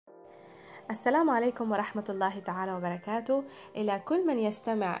السلام عليكم ورحمة الله تعالى وبركاته. إلى كل من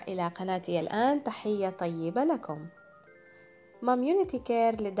يستمع إلى قناتي الآن تحية طيبة لكم. ماميونيتي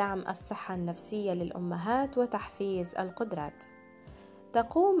كير لدعم الصحة النفسية للأمهات وتحفيز القدرات.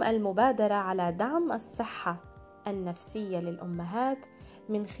 تقوم المبادرة على دعم الصحة النفسية للأمهات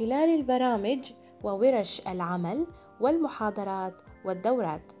من خلال البرامج وورش العمل والمحاضرات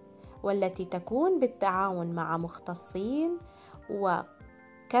والدورات، والتي تكون بالتعاون مع مختصين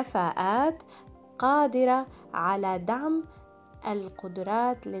وكفاءات قادرة على دعم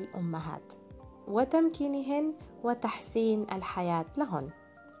القدرات للأمهات وتمكينهن وتحسين الحياة لهن.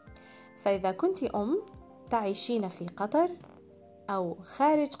 فإذا كنت تعيشين في قطر أو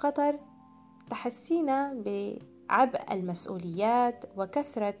خارج قطر، تحسين بعبء المسؤوليات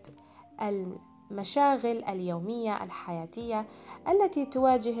وكثرة المشاغل اليومية الحياتية التي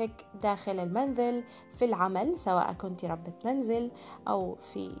تواجهك داخل المنزل، في العمل سواء كنت ربة منزل أو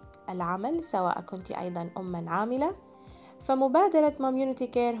في العمل سواء كنت أيضا أما عاملة. فمبادرة ماميونيتي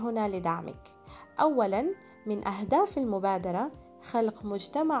كير هنا لدعمك. أولا، من أهداف المبادرة خلق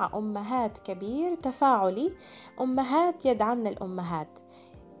مجتمع أمهات كبير تفاعلي، أمهات يدعمن الأمهات،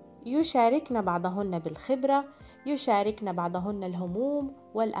 يشاركن بعضهن بالخبرة، يشاركن بعضهن الهموم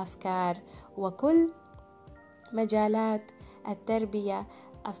والأفكار وكل مجالات التربية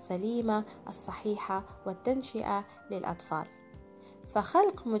السليمة الصحيحة والتنشئة للأطفال.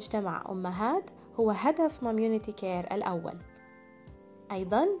 فخلق مجتمع أمهات هو هدف ماميونيتي كير الأول.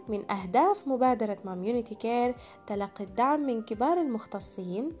 أيضا من أهداف مبادرة ماميونيتي كير تلقي الدعم من كبار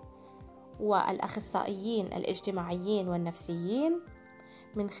المختصين والأخصائيين الاجتماعيين والنفسيين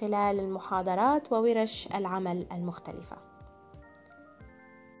من خلال المحاضرات وورش العمل المختلفة.